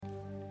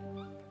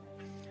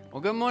Well,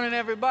 good morning,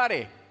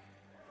 everybody.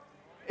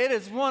 It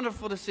is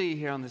wonderful to see you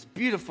here on this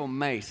beautiful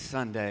May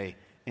Sunday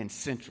in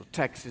Central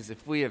Texas.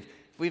 If we've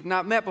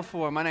not met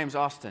before, my name's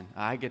Austin.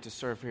 I get to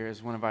serve here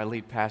as one of our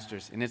lead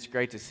pastors, and it's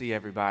great to see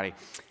everybody.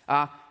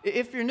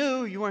 If you're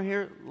new, you weren't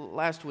here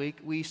last week,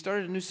 we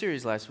started a new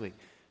series last week.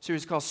 A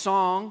series called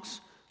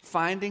Songs,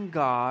 Finding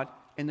God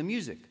in the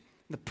Music.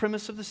 The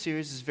premise of the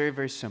series is very,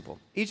 very simple.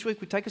 Each week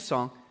we take a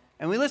song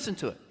and we listen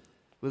to it.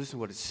 We listen to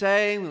what it's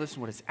saying, we listen to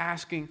what it's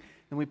asking,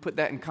 and we put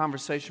that in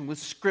conversation with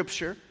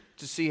Scripture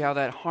to see how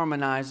that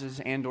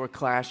harmonizes and or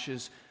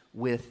clashes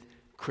with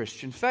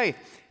Christian faith.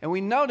 And we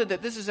noted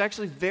that this is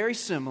actually very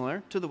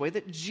similar to the way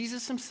that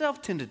Jesus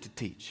himself tended to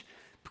teach.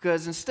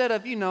 Because instead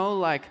of,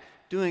 like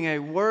doing a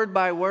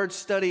word-by-word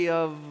study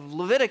of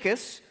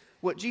Leviticus,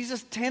 what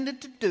Jesus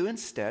tended to do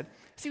instead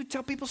is he would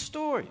tell people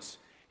stories.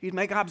 He'd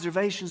make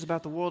observations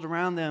about the world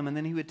around them, and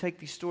then he would take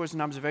these stories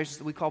and observations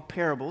that we call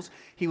parables.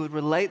 He would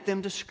relate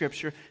them to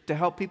Scripture to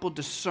help people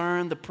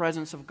discern the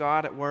presence of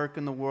God at work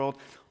in the world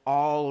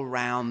all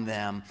around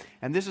them.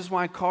 And this is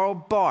why Karl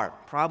Barth,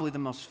 probably the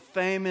most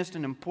famous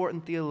and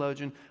important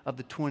theologian of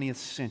the 20th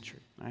century,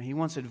 he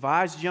once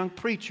advised young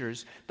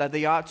preachers that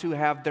they ought to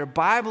have their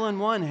Bible in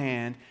one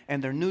hand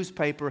and their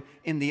newspaper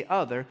in the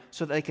other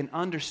so that they can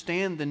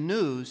understand the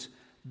news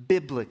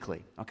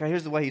biblically. Okay,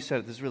 here's the way he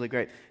said it. This is really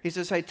great. He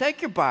says, hey,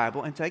 take your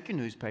Bible and take your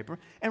newspaper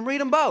and read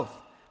them both,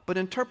 but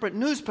interpret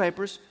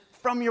newspapers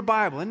from your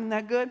Bible. Isn't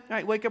that good? All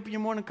right, wake up with your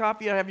morning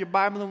coffee, you have your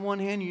Bible in one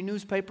hand, your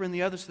newspaper in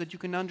the other so that you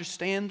can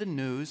understand the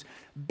news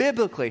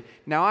biblically.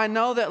 Now, I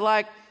know that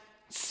like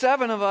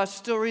 7 of us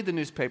still read the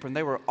newspaper, and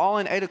they were all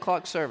in 8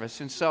 o'clock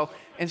service. And so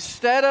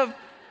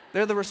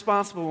they're the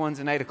responsible ones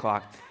in 8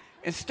 o'clock.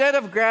 Instead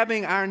of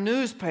grabbing our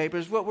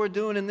newspapers, what we're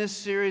doing in this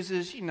series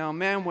is,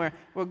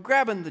 we're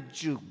grabbing the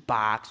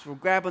jukebox, we're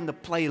grabbing the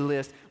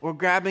playlist, we're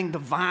grabbing the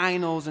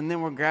vinyls, and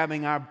then we're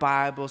grabbing our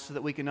Bibles so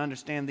that we can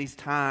understand these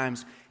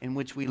times in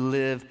which we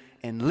live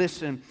and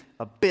listen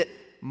a bit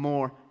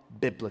more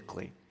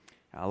biblically.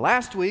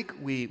 Last week,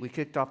 we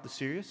kicked off the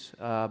series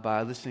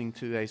by listening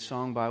to a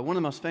song by one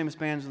of the most famous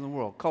bands in the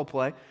world,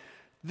 Coldplay.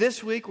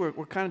 This week,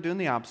 we're kind of doing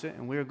the opposite,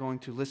 and we're going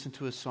to listen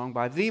to a song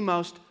by the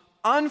most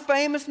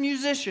unfamous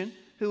musician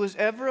who has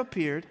ever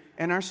appeared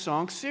in our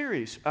song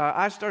series.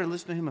 I started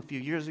listening to him a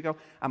few years ago.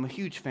 I'm a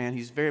huge fan.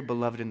 He's very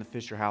beloved in the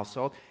Fisher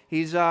household.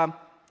 He's a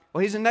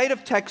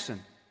native Texan.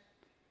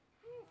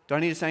 Do I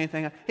need to say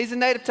anything? He's a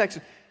native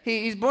Texan.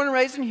 He's born and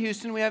raised in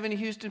Houston. We have any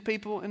Houston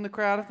people in the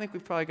crowd? I think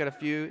we've probably got a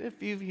few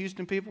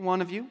Houston people.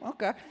 One of you?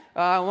 Okay.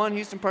 One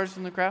Houston person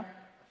in the crowd.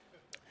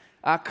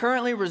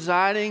 Currently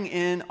residing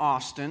in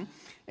Austin.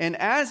 And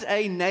as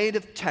a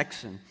native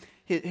Texan,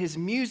 his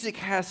music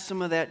has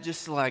some of that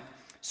just like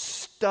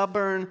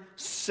stubborn,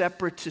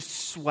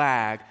 separatist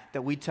swag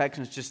that we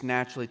Texans just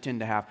naturally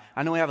tend to have.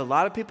 I know we have a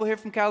lot of people here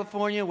from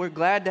California. We're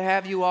glad to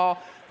have you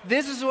all.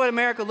 This is what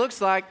America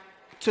looks like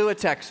to a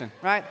Texan,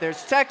 right?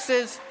 There's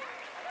Texas.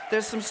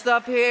 There's some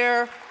stuff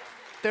here.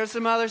 There's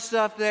some other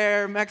stuff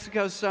there.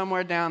 Mexico's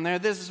somewhere down there.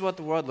 This is what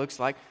the world looks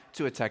like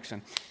to a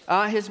Texan.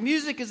 His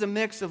music is a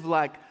mix of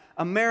like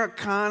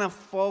Americana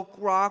folk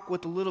rock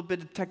with a little bit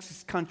of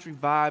Texas country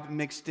vibe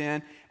mixed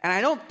in. And I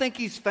don't think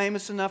he's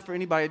famous enough for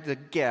anybody to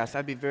guess.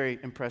 I'd be very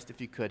impressed if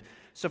you could.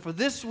 So for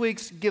this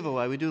week's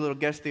giveaway, we do a little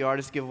Guess the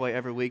Artist giveaway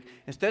every week.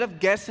 Instead of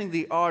guessing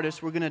the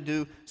artist, we're going to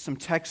do some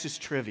Texas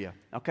trivia.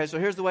 Okay, so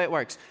here's the way it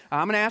works.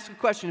 I'm going to ask a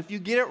question. If you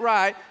get it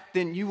right,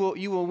 then you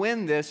will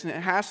win this, and it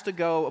has to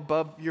go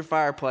above your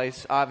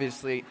fireplace,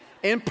 obviously,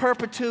 in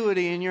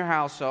perpetuity in your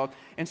household.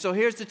 And so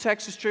here's the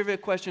Texas trivia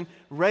question.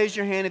 Raise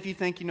your hand if you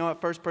think you know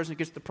it. First person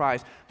gets the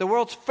prize. The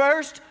world's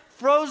first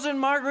frozen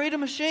margarita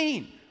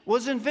machine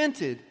was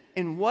invented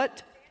in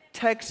what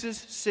Texas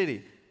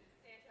city?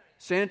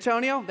 San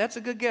Antonio? That's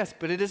a good guess,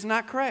 but it is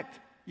not correct.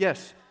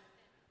 Yes.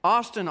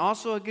 Austin,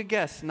 also a good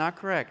guess, not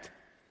correct.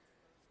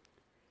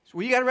 So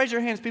you got to raise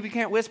your hands. People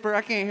can't whisper.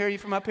 I can't hear you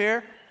from up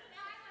here.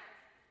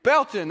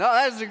 Belton. Oh,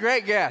 that is a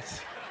great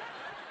guess.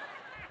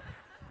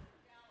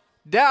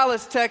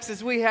 Dallas,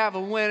 Texas, we have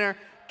a winner.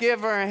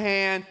 Give her a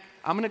hand.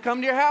 I'm going to come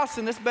to your house,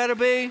 and this better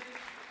be,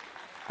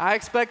 I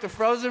expect a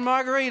frozen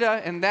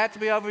margarita, and that to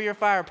be over your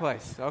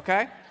fireplace,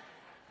 okay?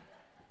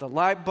 The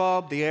light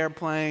bulb, the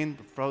airplane,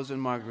 the frozen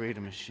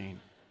margarita machine.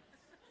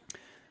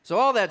 So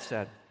all that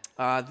said,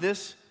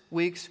 this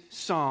week's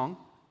song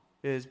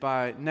is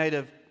by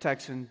native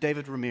Texan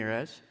David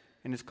Ramirez,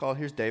 and it's called,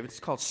 here's David, it's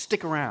called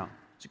Stick Around.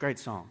 It's a great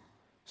song.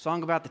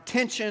 Song about the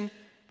tension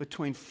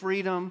between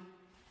freedom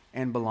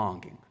and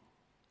belonging.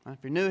 If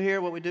you're new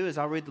here, what we do is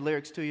I'll read the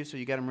lyrics to you so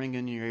you got them ringing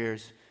in your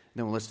ears, and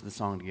then we'll listen to the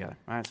song together.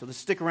 All right, so let's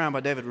Stick Around by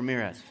David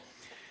Ramirez. It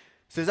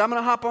says, I'm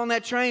going to hop on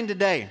that train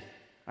today.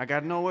 I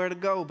got nowhere to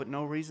go but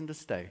no reason to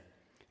stay.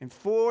 In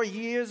 4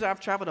 years, I've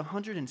traveled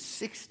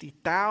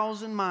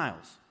 160,000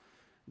 miles.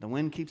 The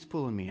wind keeps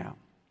pulling me out.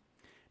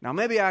 Now,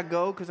 maybe I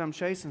go because I'm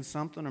chasing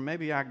something, or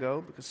maybe I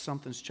go because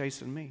something's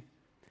chasing me.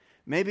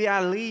 Maybe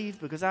I leave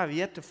because I've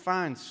yet to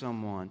find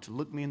someone to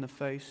look me in the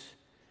face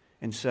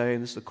and say,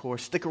 and this is the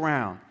chorus, stick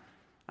around.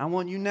 I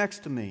want you next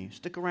to me.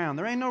 Stick around.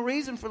 There ain't no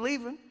reason for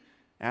leaving.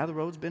 Yeah, the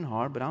road's been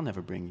hard, but I'll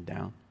never bring you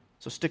down.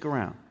 So stick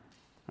around.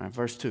 All right,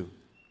 verse 2.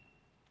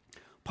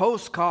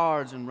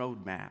 Postcards and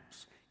road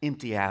maps,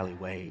 empty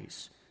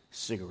alleyways,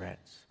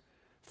 cigarettes.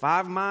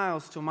 5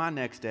 miles till my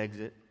next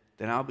exit,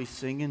 then I'll be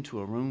singing to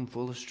a room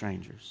full of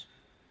strangers.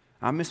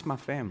 I miss my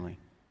family.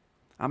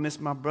 I miss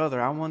my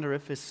brother. I wonder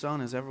if his son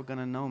is ever going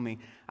to know me.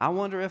 I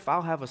wonder if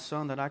I'll have a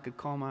son that I could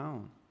call my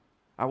own.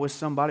 I wish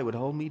somebody would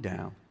hold me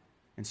down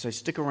and say,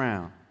 stick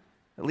around.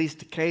 At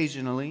least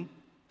occasionally,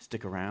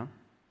 stick around.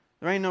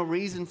 There ain't no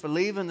reason for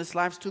leaving. This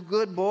life's too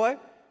good, boy.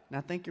 And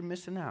I think you're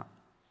missing out.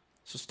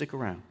 So stick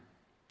around.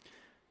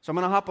 So I'm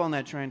going to hop on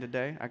that train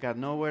today. I got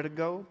nowhere to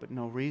go, but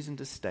no reason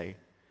to stay.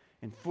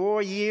 In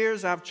 4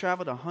 years, I've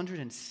traveled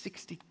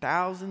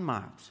 160,000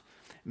 miles.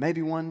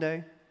 Maybe one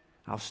day,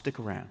 I'll stick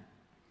around.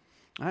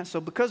 All right,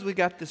 so because we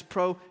got this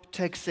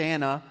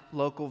pro-Texana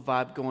local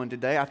vibe going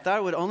today, I thought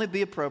it would only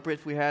be appropriate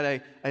if we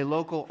had a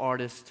local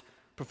artist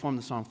perform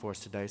the song for us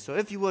today. So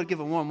if you would, give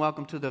a warm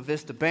welcome to the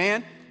Vista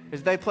Band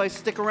as they play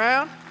Stick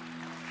Around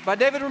by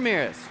David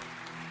Ramirez.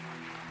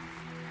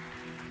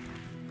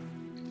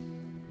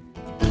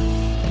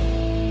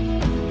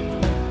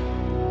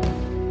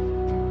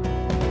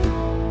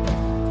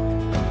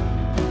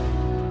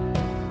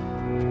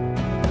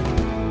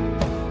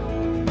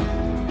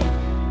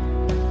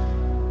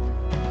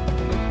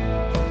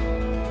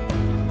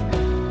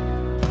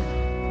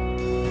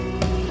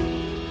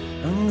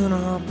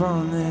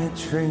 On that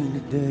train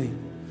today,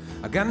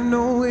 I got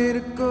nowhere to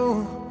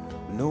go,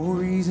 no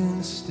reason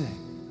to stay.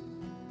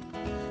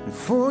 In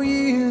 4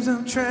 years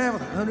I've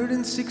traveled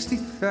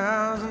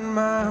 160,000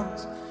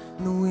 miles,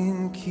 and the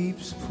wind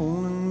keeps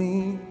pulling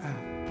me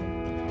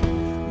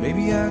out.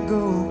 Maybe I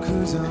go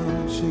 'cause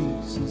I'm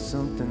chasing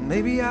something.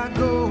 Maybe I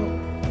go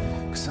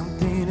 'cause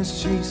something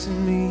is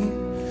chasing me.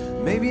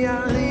 Maybe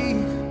I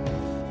leave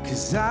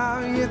 'cause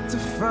I've yet to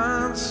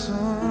find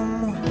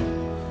someone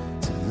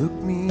to look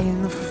me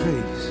in the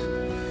face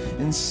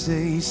and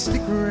say,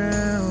 stick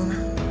around.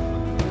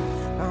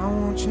 I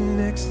want you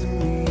next to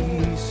me,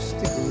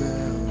 stick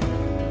around.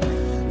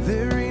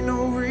 There ain't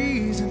no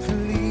reason for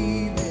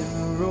leaving.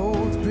 The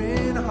road's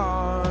been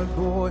hard,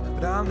 boy,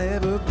 but I'll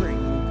never bring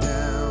you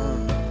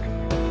down.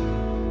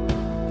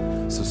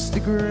 So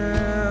stick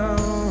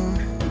around.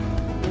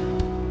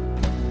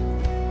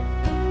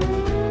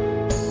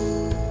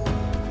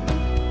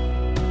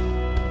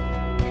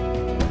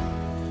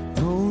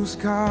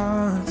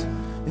 Postcards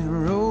and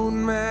road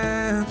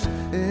maps,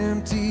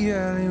 empty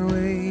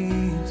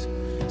alleyways,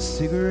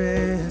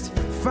 cigarettes.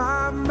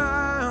 5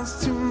 miles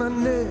to my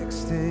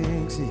next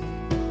exit,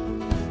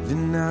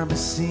 then I'll be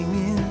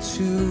singing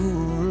to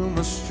a room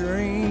of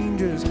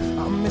strangers.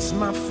 I miss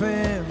my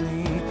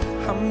family,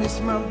 I miss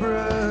my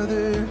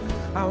brother.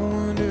 I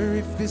wonder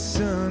if his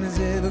son is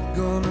ever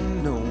gonna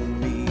know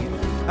me.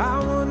 I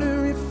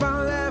wonder if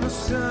I'll have a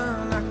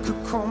son I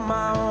could call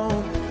my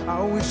own.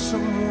 I wish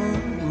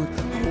someone would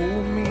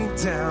hold me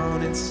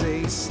down and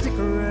say, stick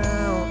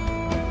around.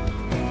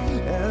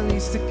 At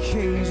least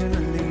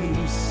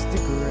occasionally,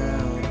 stick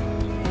around.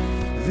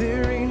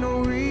 There ain't no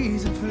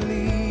reason for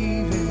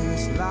leaving.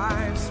 This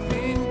life's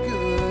been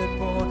good,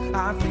 boy.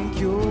 I think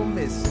you're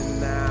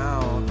missing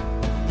out.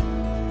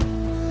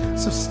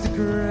 So stick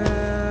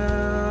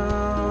around.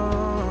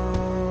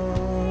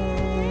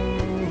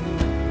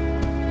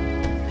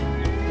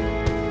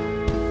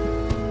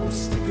 Oh,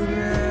 stick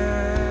around.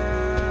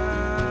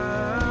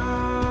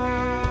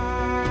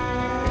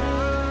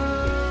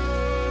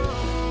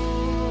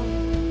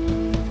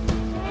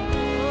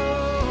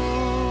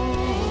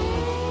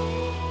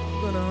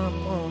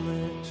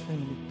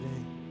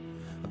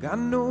 Got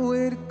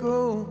nowhere to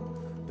go,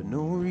 but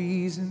no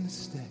reason to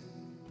stay.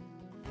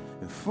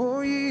 In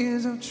 4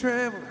 years I've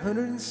traveled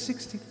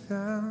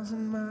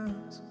 160,000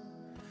 miles.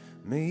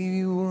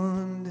 Maybe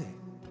one day,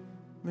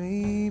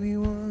 maybe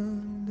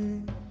one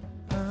day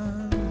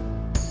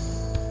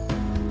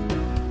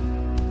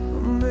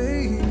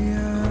maybe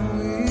I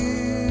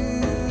will,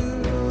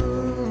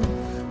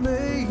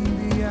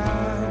 maybe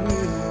I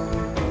will.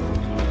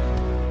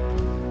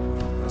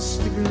 I'll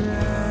stick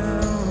around.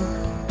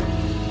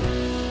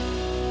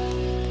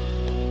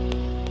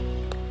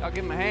 I'll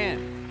give him a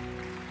hand.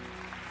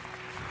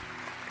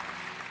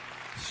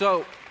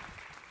 So,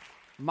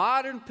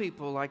 modern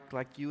people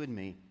like you and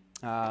me,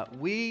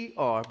 we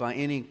are, by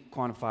any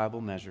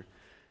quantifiable measure,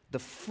 the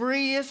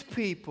freest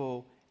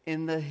people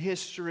in the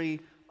history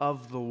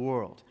of the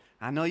world.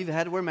 I know you've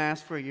had to wear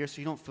masks for a year,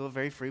 so you don't feel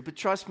very free, but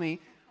trust me,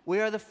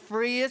 we are the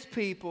freest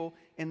people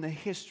in the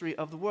history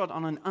of the world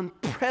on an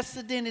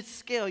unprecedented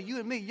scale. You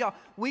and me, y'all,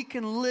 we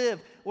can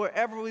live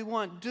wherever we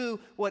want, do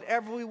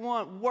whatever we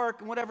want,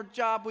 work in whatever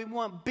job we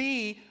want,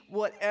 be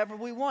whatever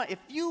we want. If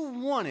you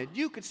wanted,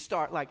 you could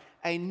start like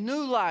a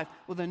new life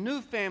with a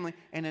new family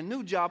and a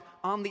new job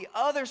on the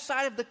other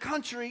side of the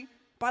country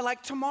by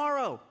like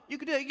tomorrow. You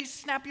could do it. You could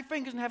snap your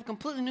fingers and have a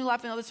completely new life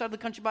on the other side of the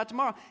country by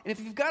tomorrow. And if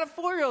you've got a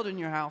 4-year-old in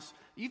your house,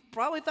 you've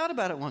probably thought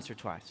about it once or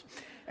twice.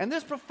 And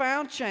this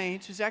profound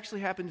change has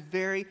actually happened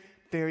very,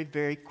 very,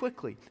 very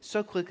quickly.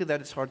 So quickly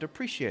that it's hard to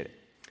appreciate it.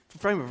 For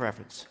frame of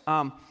reference,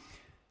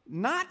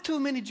 not too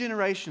many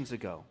generations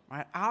ago,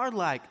 right, our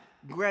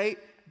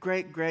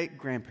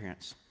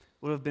great-great-great-grandparents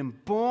would have been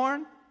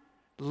born,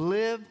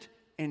 lived,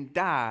 and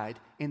died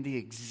in the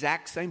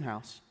exact same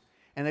house,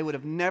 and they would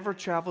have never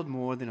traveled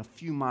more than a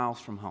few miles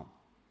from home.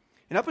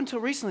 And up until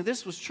recently,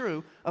 this was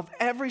true of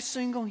every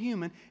single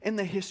human in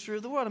the history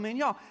of the world. I mean,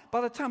 y'all, by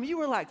the time you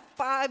were like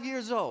 5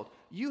 years old,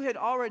 you had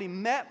already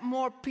met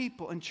more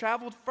people and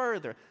traveled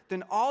further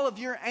than all of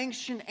your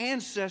ancient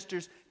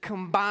ancestors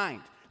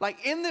combined.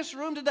 Like in this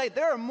room today,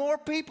 there are more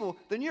people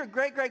than your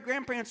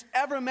great-great-grandparents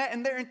ever met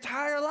in their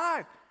entire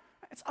life.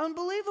 It's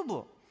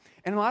unbelievable.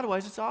 And in a lot of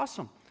ways, it's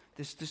awesome.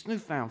 This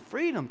newfound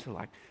freedom to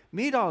like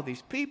meet all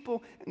these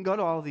people and go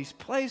to all these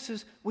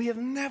places. We have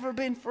never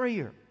been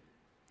freer.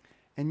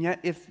 And yet,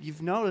 if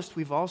you've noticed,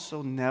 we've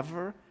also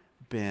never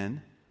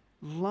been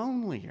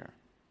lonelier.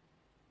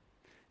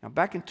 Now,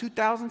 back in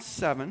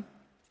 2007,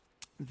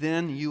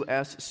 then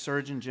U.S.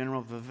 Surgeon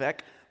General Vivek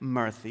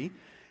Murthy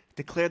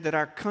declared that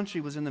our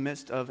country was in the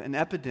midst of an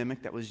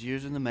epidemic that was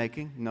years in the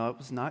making. No, it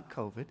was not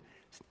COVID.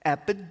 It's an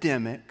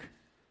epidemic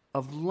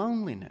of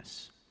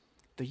loneliness.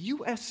 The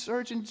U.S.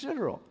 Surgeon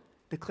General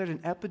declared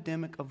an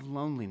epidemic of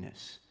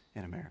loneliness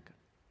in America.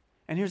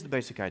 And here's the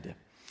basic idea.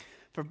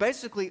 For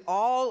basically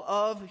all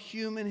of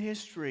human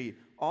history,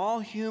 all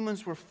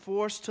humans were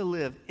forced to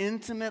live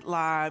intimate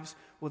lives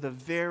with a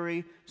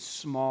very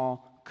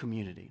small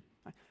community.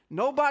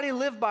 Nobody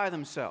lived by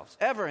themselves,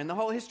 ever. In the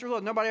whole history of the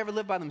world, nobody ever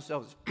lived by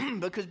themselves.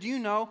 Because do you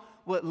know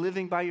what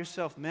living by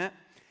yourself meant?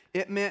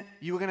 It meant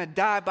you were going to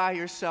die by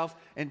yourself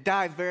and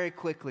die very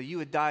quickly. You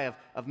would die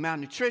of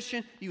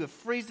malnutrition, you would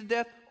freeze to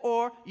death,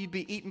 or you'd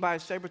be eaten by a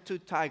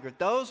saber-toothed tiger.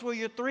 Those were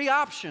your three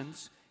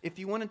options if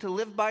you wanted to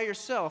live by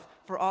yourself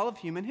for all of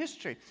human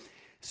history.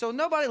 So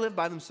nobody lived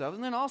by themselves,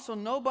 and then also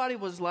nobody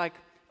was like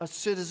a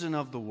citizen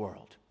of the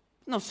world.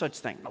 No such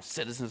thing, no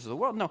citizens of the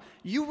world. No,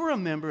 you were a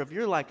member of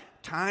your like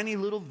tiny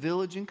little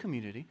village and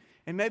community,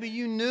 and maybe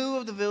you knew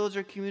of the village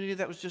or community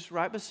that was just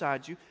right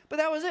beside you, but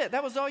that was it.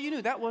 That was all you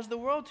knew. That was the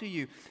world to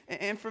you.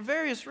 And for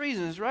various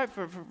reasons, right,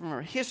 from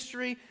our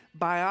history,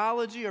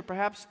 biology, or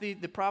perhaps the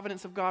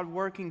providence of God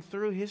working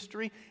through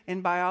history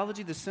and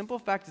biology, the simple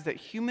fact is that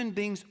human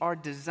beings are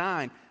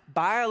designed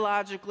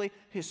biologically,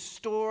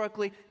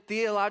 historically,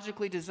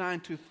 theologically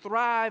designed to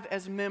thrive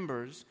as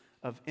members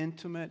of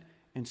intimate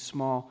and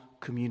small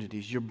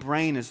communities. Your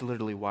brain is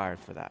literally wired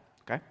for that,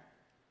 okay?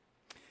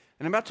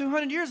 And about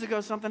 200 years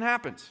ago, something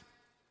happens.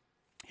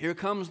 Here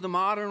comes the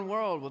modern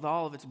world with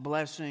all of its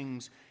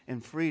blessings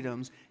and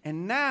freedoms,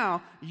 and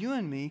now you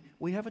and me,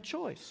 we have a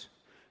choice.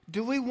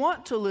 Do we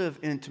want to live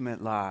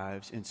intimate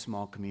lives in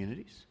small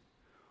communities?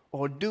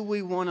 Or do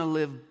we want to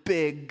live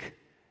big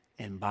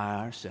and by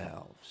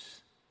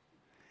ourselves?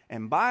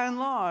 And by and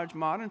large,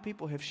 modern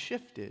people have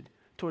shifted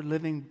toward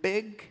living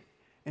big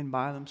and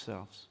by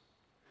themselves.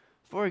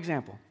 For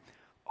example,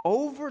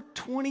 over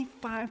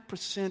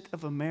 25%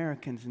 of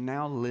Americans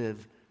now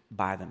live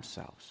by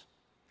themselves.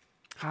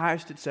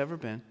 Highest it's ever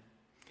been.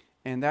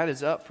 And that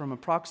is up from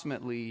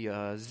approximately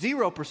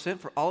 0%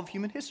 for all of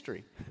human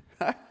history.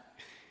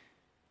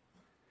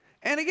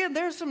 And again,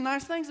 there's some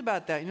nice things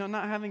about that. You know,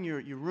 not having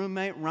your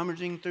roommate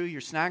rummaging through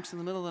your snacks in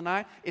the middle of the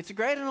night. It's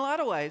great in a lot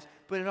of ways,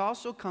 but it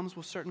also comes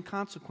with certain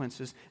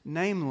consequences,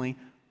 namely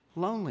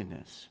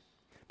loneliness.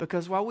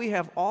 Because while we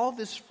have all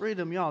this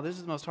freedom, y'all, this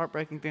is the most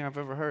heartbreaking thing I've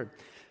ever heard.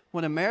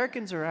 When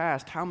Americans are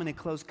asked how many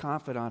close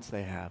confidants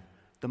they have,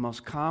 the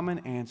most common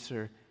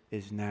answer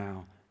is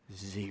now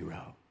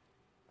 0.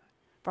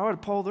 If I were to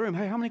poll the room,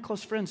 hey, how many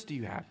close friends do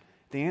you have?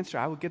 The answer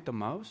I would get the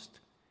most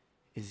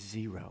is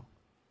 0.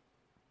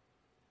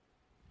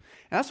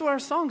 And that's what our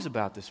song's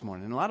about this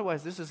morning. In a lot of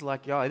ways, this is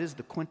like, y'all, it is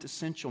the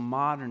quintessential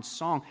modern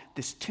song,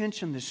 this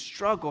tension, this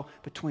struggle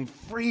between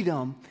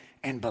freedom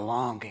and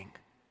belonging.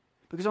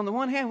 Because on the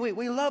one hand,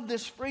 we love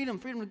this freedom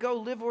to go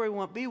live where we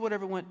want, be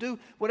whatever we want, do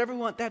whatever we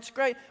want, that's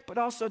great. But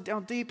also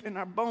down deep in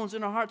our bones,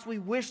 in our hearts, we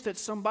wish that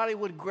somebody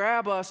would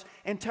grab us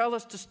and tell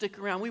us to stick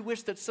around. We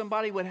wish that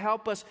somebody would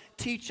help us,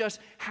 teach us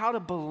how to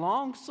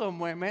belong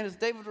somewhere, man. As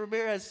David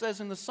Ramirez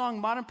says in the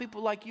song, modern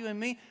people like you and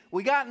me,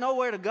 we got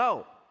nowhere to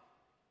go.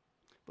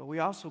 But we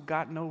also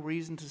got no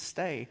reason to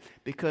stay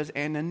because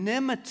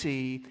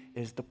anonymity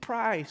is the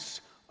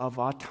price of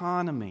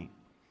autonomy.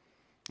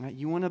 Right?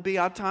 You want to be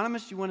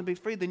autonomous, you want to be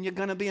free, then you're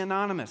going to be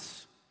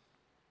anonymous.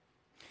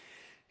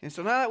 And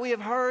so now that we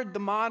have heard the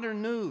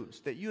modern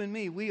news that you and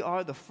me, we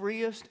are the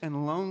freest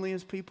and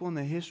loneliest people in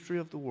the history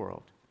of the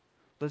world.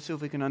 Let's see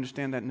if we can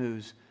understand that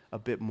news a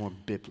bit more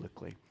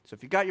biblically. So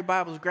if you got your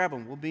Bibles, grab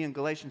them. We'll be in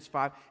Galatians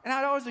 5. And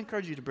I'd always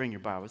encourage you to bring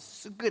your Bibles.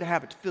 It's a good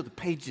habit to feel the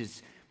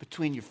pages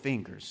between your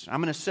fingers.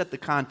 I'm going to set the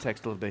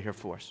context a little bit here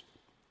for us.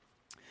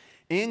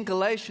 In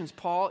Galatians,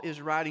 Paul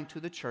is writing to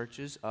the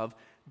churches of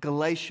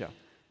Galatia,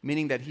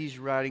 meaning that he's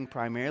writing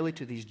primarily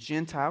to these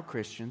Gentile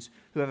Christians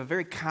who have a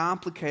very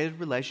complicated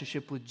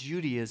relationship with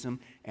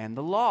Judaism and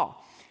the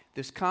law.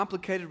 This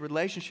complicated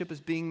relationship is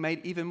being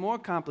made even more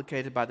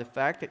complicated by the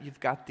fact that you've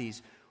got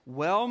these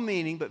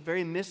well-meaning but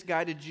very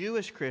misguided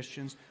Jewish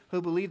Christians who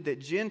believe that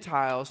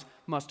Gentiles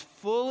must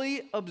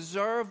fully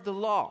observe the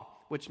law.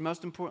 which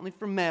most importantly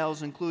for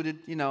males included,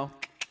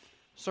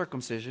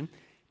 circumcision,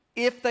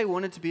 if they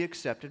wanted to be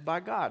accepted by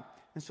God.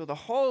 And so the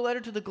whole letter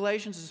to the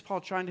Galatians is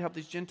Paul trying to help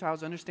these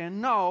Gentiles understand,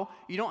 no,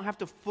 you don't have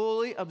to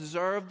fully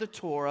observe the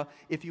Torah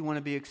if you want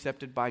to be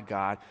accepted by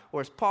God.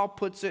 Or as Paul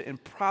puts it in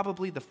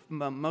probably the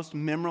most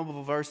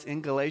memorable verse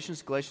in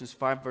Galatians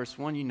 5 verse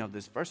 1, you know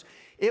this verse.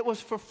 It was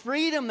for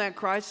freedom that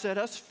Christ set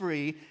us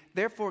free.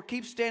 Therefore,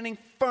 keep standing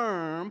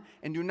firm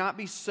and do not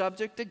be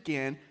subject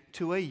again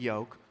to a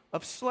yoke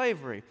of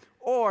slavery.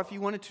 Or if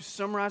you wanted to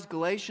summarize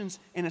Galatians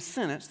in a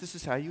sentence, this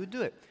is how you would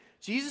do it.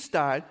 Jesus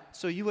died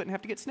so you wouldn't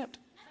have to get snipped.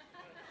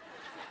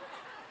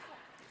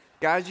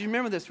 Guys, you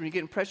remember this when you're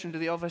getting pressure into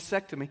the old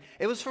vasectomy.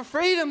 It was for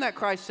freedom that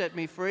Christ set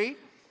me free.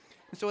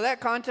 And so with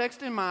that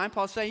context in mind,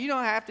 Paul's saying you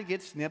don't have to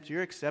get snipped.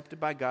 You're accepted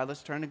by God.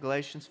 Let's turn to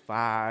Galatians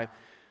 5.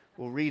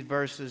 We'll read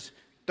verses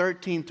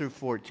 13 through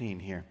 14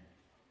 here.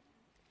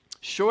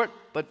 Short,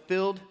 but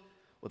filled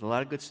with a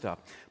lot of good stuff.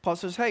 Paul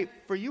says, hey,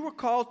 for you were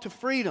called to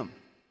freedom,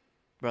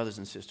 brothers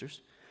and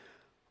sisters.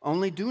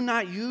 Only do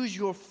not use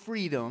your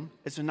freedom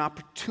as an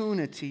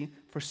opportunity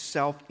for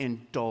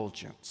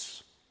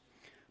self-indulgence,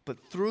 but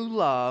through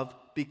love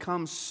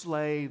become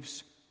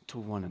slaves to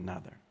one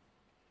another.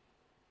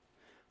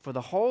 For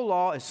the whole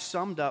law is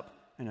summed up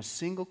in a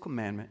single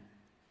commandment: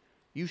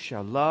 you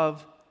shall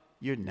love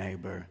your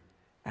neighbor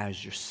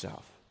as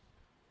yourself.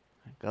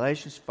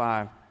 Galatians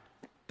 5,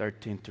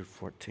 13 through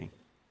 14.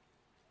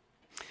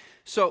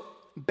 So,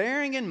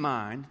 bearing in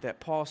mind that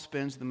Paul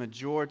spends the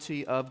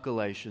majority of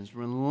Galatians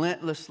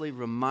relentlessly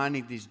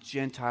reminding these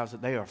Gentiles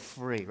that they are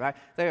free, right?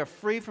 They are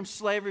free from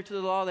slavery to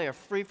the law. They are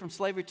free from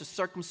slavery to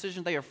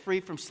circumcision. They are free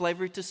from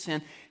slavery to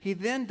sin. He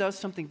then does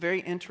something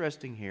very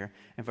interesting here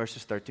in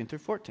verses 13 through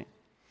 14.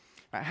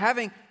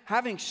 Right?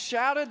 Having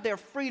shouted their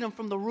freedom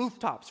from the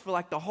rooftops for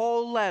like the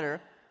whole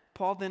letter,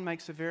 Paul then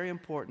makes a very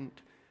important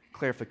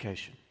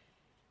clarification.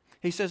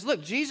 He says,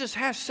 look, Jesus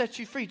has set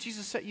you free.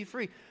 Jesus set you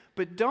free.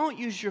 But don't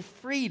use your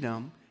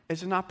freedom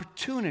as an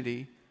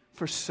opportunity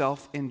for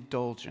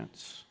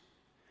self-indulgence.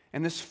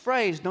 And this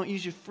phrase, don't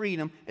use your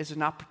freedom as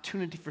an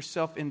opportunity for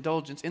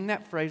self-indulgence, in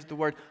that phrase, the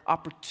word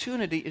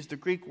opportunity is the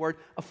Greek word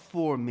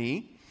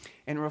aphormi,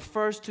 and it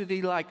refers to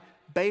the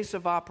base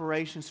of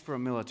operations for a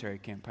military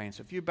campaign.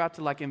 So if you're about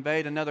to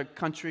invade another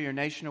country or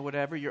nation or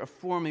whatever, your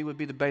aphormi would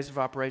be the base of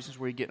operations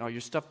where you're getting all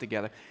your stuff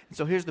together. And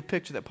so here's the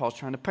picture that Paul's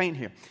trying to paint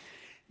here.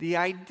 The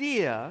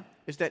idea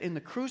is that in the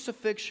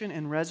crucifixion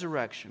and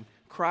resurrection,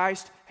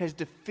 Christ has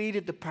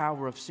defeated the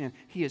power of sin.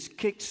 He has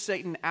kicked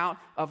Satan out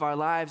of our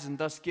lives and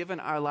thus given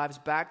our lives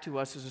back to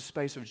us as a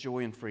space of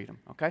joy and freedom.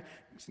 Okay?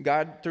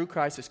 God, through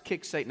Christ, has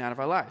kicked Satan out of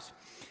our lives.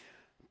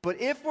 But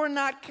if we're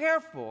not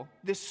careful,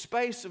 this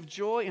space of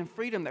joy and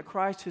freedom that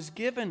Christ has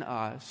given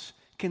us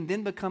can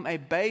then become a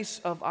base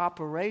of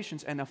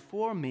operations and a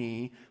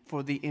aphormi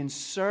for the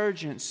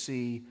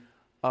insurgency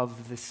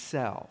of the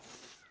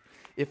self.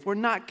 If we're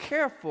not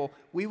careful,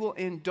 we will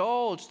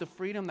indulge the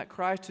freedom that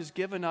Christ has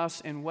given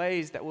us in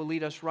ways that will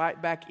lead us right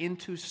back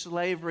into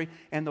slavery,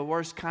 and the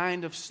worst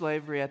kind of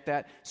slavery at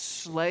that,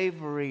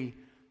 slavery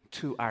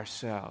to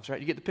ourselves.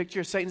 Right? You get the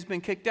picture? Satan's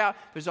been kicked out.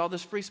 There's all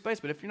this free space,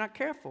 but if you're not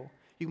careful,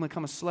 you can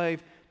become a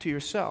slave to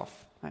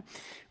yourself. Right?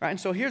 And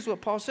so here's what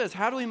Paul says.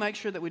 How do we make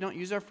sure that we don't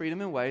use our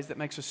freedom in ways that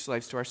makes us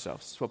slaves to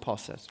ourselves? That's what Paul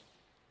says.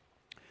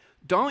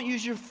 Don't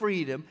use your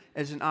freedom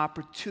as an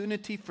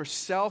opportunity for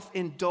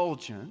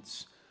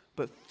self-indulgence,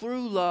 but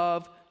through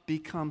love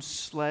become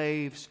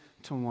slaves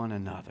to one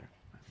another.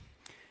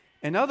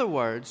 In other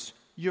words,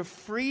 your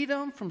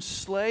freedom from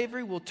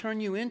slavery will turn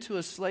you into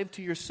a slave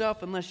to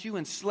yourself unless you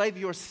enslave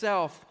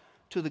yourself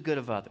to the good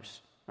of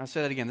others. I'll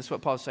say that again. This is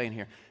what Paul's saying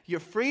here.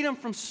 Your freedom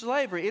from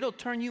slavery, it'll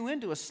turn you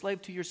into a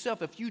slave to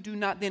yourself if you do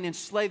not then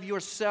enslave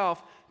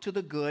yourself to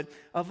the good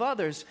of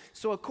others.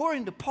 So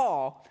according to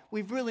Paul,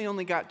 we've really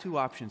only got two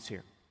options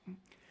here.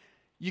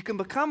 You can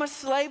become a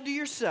slave to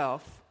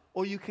yourself,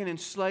 or you can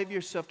enslave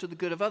yourself to the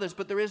good of others,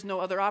 but there is no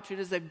other option.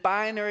 It is a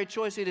binary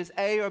choice. It is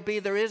A or B.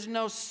 There is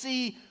no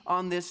C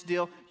on this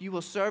deal. You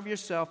will serve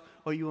yourself,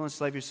 or you will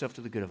enslave yourself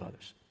to the good of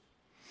others.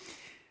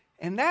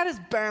 And that is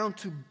bound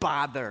to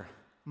bother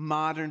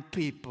modern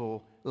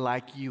people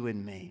like you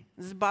and me.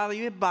 Does it bother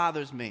you? It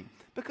bothers me.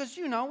 Because,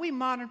 we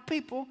modern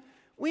people,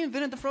 we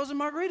invented the frozen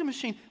margarita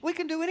machine. We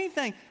can do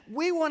anything.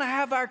 We want to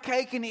have our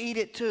cake and eat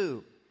it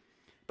too.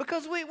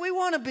 Because we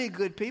want to be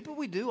good people.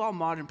 We do. All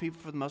modern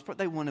people, for the most part,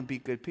 they want to be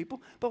good people.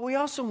 But we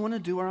also want to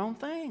do our own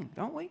thing,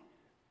 don't we?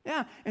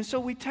 Yeah. And so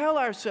we tell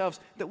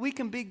ourselves that we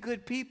can be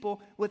good people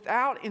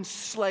without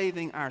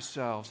enslaving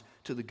ourselves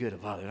to the good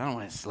of others. I don't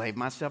want to enslave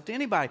myself to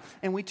anybody.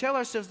 And we tell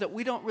ourselves that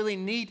we don't really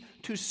need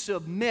to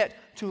submit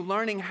to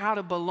learning how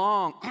to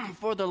belong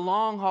for the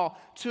long haul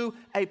to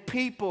a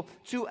people,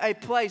 to a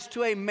place,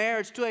 to a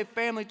marriage, to a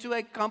family, to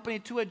a company,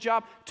 to a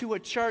job, to a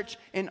church,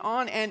 and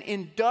on an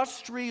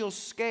industrial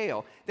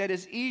scale that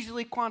is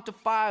easily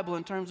quantifiable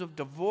in terms of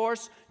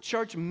divorce,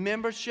 church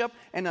membership,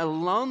 and a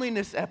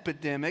loneliness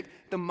epidemic.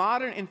 The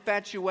modern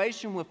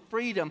infatuation with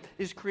freedom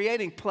is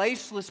creating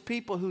placeless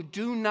people who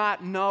do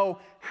not know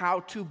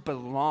how to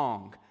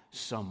belong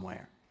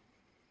somewhere.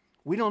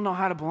 We don't know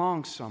how to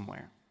belong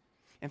somewhere.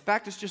 In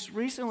fact, it's just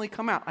recently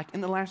come out, like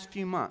in the last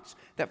few months,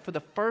 that for the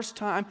first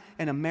time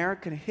in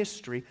American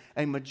history,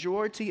 a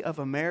majority of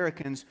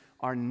Americans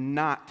are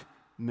not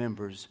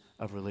members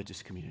of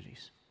religious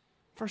communities.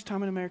 First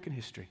time in American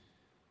history.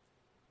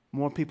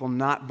 More people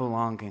not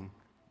belonging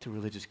to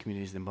religious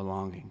communities than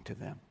belonging to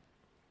them.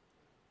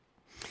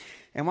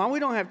 And while we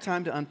don't have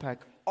time to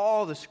unpack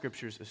all the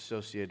scriptures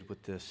associated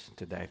with this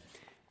today,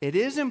 it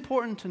is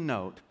important to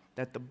note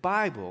that the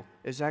Bible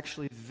is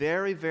actually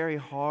very, very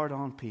hard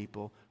on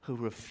people who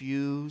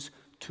refuse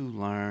to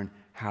learn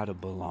how to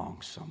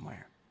belong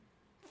somewhere.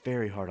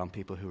 Very hard on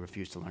people who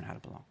refuse to learn how to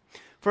belong.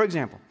 For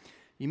example,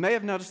 you may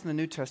have noticed in the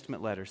New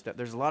Testament letters that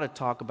there's a lot of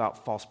talk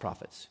about false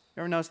prophets.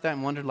 You ever noticed that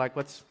and wondered, like,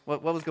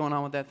 what was going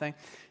on with that thing?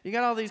 You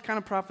got all these kind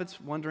of prophets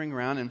wandering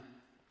around, and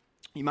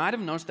you might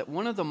have noticed that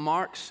one of the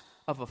marks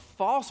of a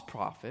false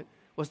prophet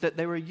was that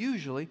they were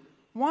usually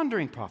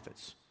wandering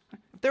prophets.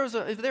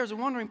 If there was a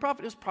wandering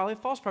prophet, it was probably a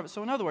false prophet.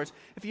 So in other words,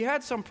 if you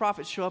had some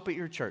prophet show up at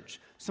your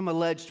church, some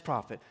alleged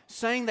prophet,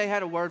 saying they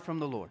had a word from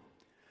the Lord,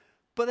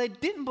 but they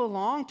didn't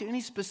belong to any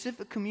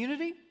specific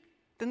community,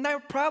 then they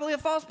were probably a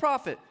false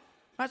prophet.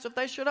 Right? So if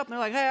they showed up and they're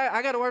like, hey,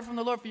 I got a word from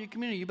the Lord for your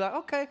community, you'd be like,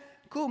 okay,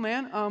 cool,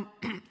 man.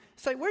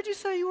 Say, where'd you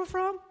say you were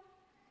from?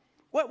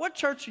 What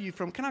church are you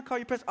from? Can I call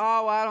you pastor?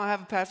 Oh, well, I don't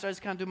have a pastor. I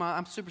just kind of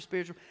I'm super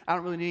spiritual. I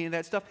don't really need any of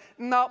that stuff.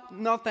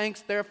 No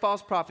thanks. They're a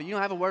false prophet. You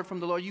don't have a word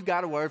from the Lord. You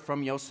got a word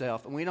from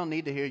yourself. And we don't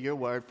need to hear your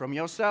word from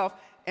yourself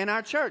in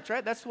our church,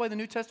 right? That's the way the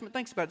New Testament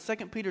thinks about it.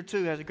 2 Peter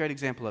 2 has a great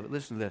example of it.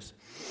 Listen to this.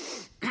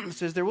 It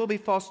says, there will be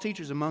false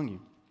teachers among you.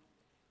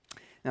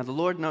 Now, the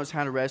Lord knows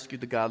how to rescue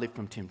the godly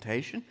from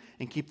temptation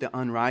and keep the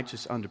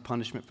unrighteous under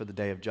punishment for the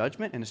day of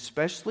judgment, and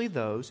especially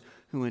those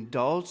who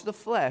indulge the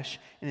flesh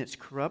in its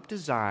corrupt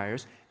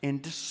desires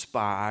and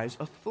despise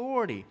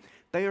authority.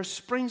 They are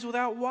springs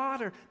without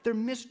water. They're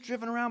mist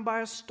driven around by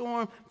a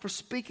storm. For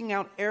speaking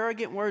out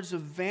arrogant words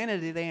of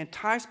vanity, they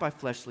entice by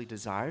fleshly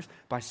desires,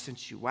 by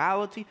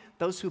sensuality,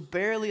 those who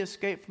barely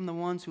escape from the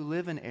ones who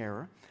live in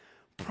error,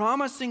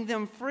 promising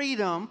them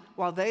freedom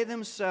while they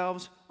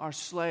themselves are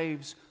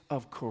slaves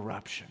of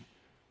corruption.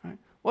 Right?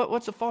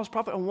 What's a false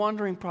prophet? A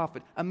wandering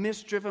prophet, a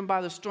mist driven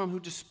by the storm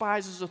who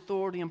despises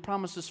authority and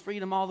promises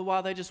freedom, all the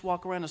while they just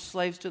walk around as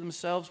slaves to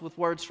themselves with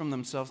words from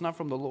themselves, not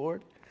from the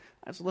Lord.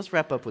 Right, so let's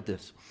wrap up with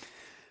this.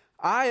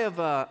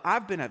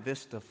 I've been at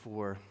Vista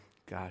for,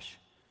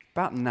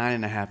 about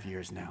 9.5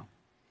 years now.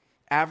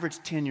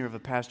 Average tenure of a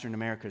pastor in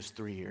America is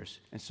 3 years.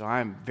 And so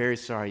I'm very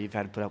sorry you've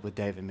had to put up with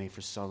Dave and me for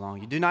so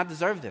long. You do not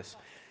deserve this.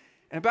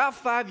 And about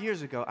 5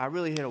 years ago, I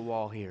really hit a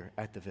wall here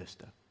at the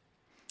Vista.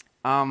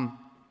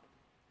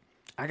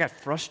 I got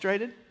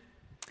frustrated,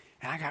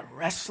 and I got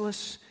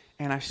restless,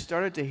 and I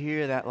started to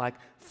hear that like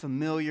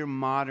familiar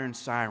modern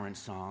siren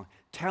song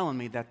telling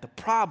me that the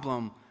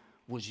problem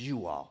was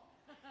you all.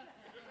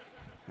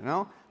 You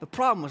know, the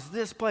problem was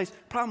this place, the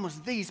problem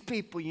was these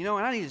people, you know,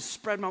 and I needed to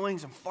spread my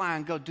wings and fly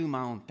and go do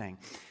my own thing.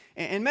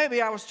 And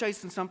maybe I was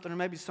chasing something, or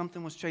maybe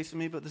something was chasing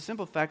me, but the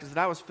simple fact is that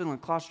I was feeling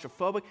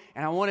claustrophobic,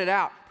 and I wanted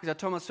out because I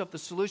told myself the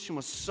solution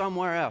was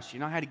somewhere else. You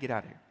know, I had to get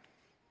out of here.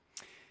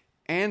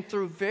 And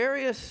through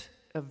various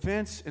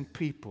events and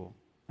people,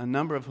 a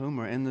number of whom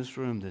are in this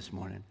room this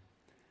morning,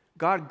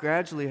 God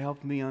gradually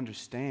helped me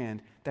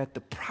understand that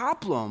the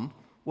problem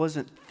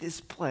wasn't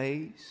this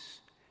place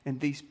and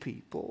these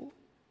people.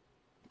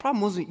 The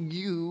problem wasn't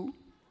you.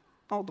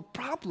 Oh, the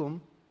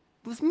problem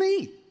was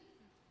me.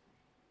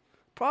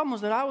 The problem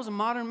was that I was a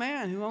modern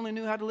man who only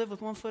knew how to live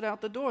with one foot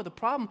out the door. The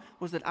problem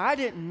was that I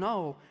didn't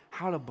know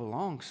how to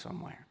belong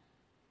somewhere.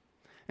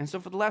 And so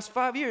for the last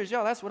 5 years,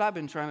 y'all, that's what I've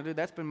been trying to do.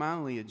 That's been my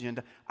only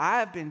agenda.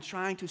 I've been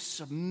trying to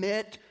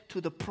submit to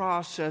the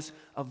process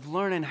of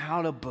learning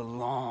how to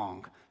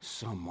belong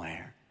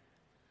somewhere.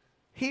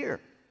 Here.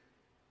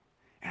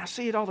 And I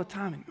see it all the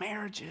time in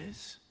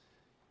marriages,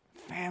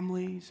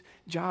 families,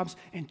 jobs,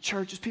 and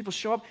churches. People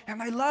show up and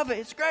they love it.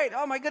 It's great.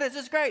 Oh my goodness,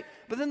 it's great.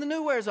 But then the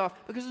new wears off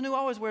because the new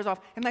always wears off.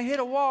 And they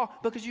hit a wall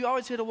because you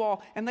always hit a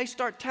wall. And they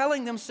start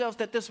telling themselves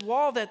that this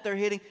wall that they're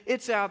hitting,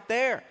 it's out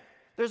there.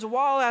 There's a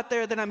wall out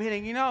there that I'm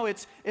hitting. You know,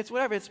 it's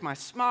whatever. It's my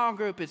small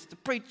group. It's the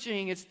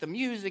preaching. It's the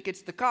music.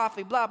 It's the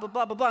coffee, blah, blah,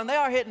 blah, blah, blah. And they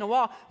are hitting a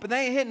wall, but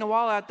they ain't hitting a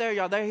wall out there,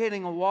 y'all. They're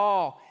hitting a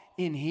wall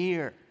in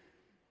here.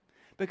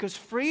 Because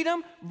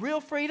freedom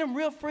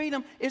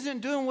isn't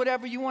doing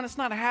whatever you want. It's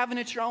not having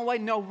it your own way.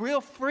 No, real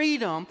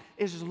freedom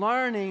is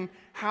learning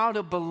how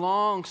to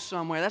belong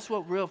somewhere. That's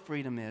what real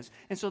freedom is.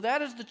 And so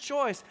that is the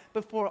choice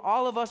before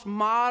all of us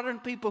modern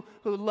people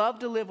who love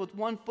to live with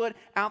one foot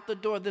out the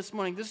door this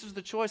morning. This is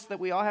the choice that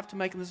we all have to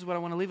make, and this is what I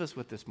want to leave us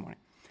with this morning.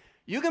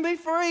 You can be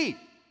free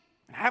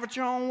and have it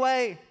your own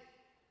way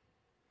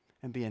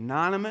and be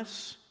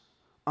anonymous,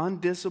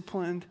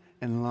 undisciplined,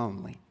 and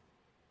lonely.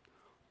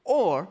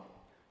 Or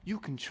you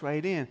can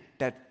trade in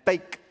that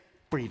fake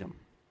freedom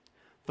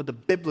for the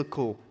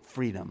biblical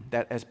freedom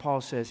that, as Paul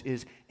says,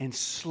 is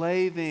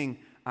enslaving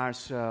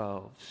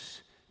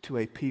ourselves to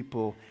a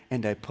people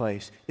and a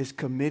place, is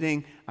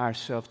committing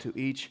ourselves to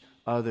each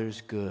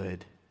other's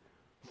good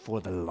for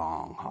the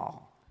long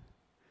haul.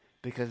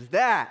 Because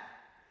that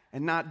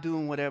and not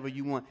doing whatever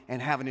you want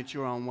and having it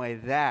your own way.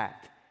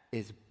 That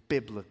is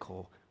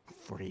biblical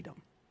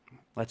freedom.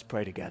 Let's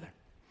pray together.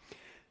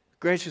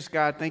 Gracious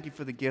God, thank you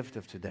for the gift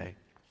of today.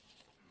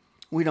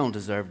 We don't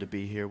deserve to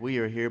be here. We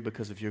are here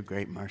because of your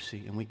great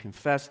mercy, and we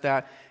confess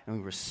that, and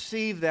we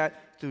receive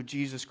that through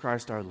Jesus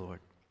Christ our Lord.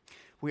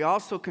 We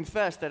also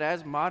confess that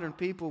as modern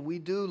people, we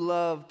do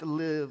love to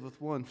live with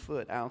one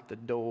foot out the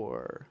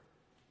door,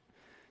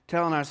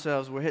 telling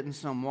ourselves we're hitting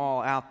some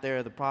wall out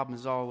there. The problem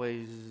is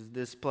always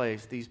this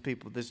place, these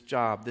people, this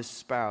job, this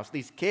spouse,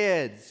 these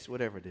kids,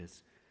 whatever it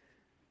is.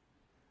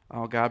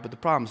 Oh, God, but the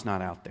problem's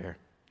not out there.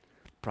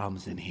 The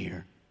problem's in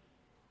here.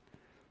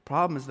 The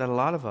problem is that a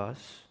lot of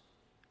us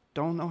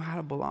don't know how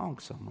to belong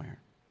somewhere.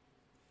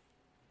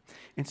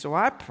 And so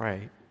I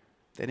pray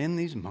that in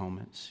these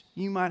moments,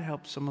 you might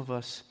help some of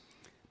us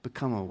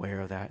become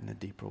aware of that in a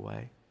deeper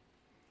way.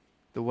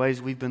 The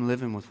ways we've been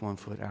living with one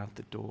foot out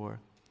the door.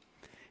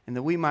 And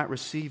that we might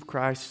receive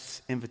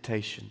Christ's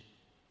invitation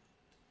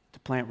to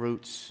plant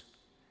roots,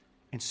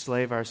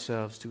 enslave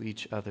ourselves to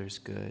each other's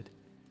good,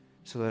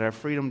 so that our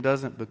freedom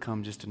doesn't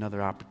become just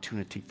another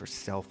opportunity for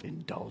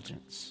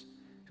self-indulgence.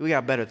 We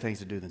got better things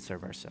to do than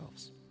serve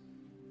ourselves.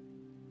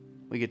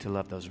 We get to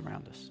love those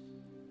around us.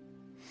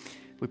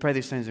 We pray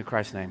these things in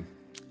Christ's name.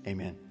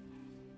 Amen.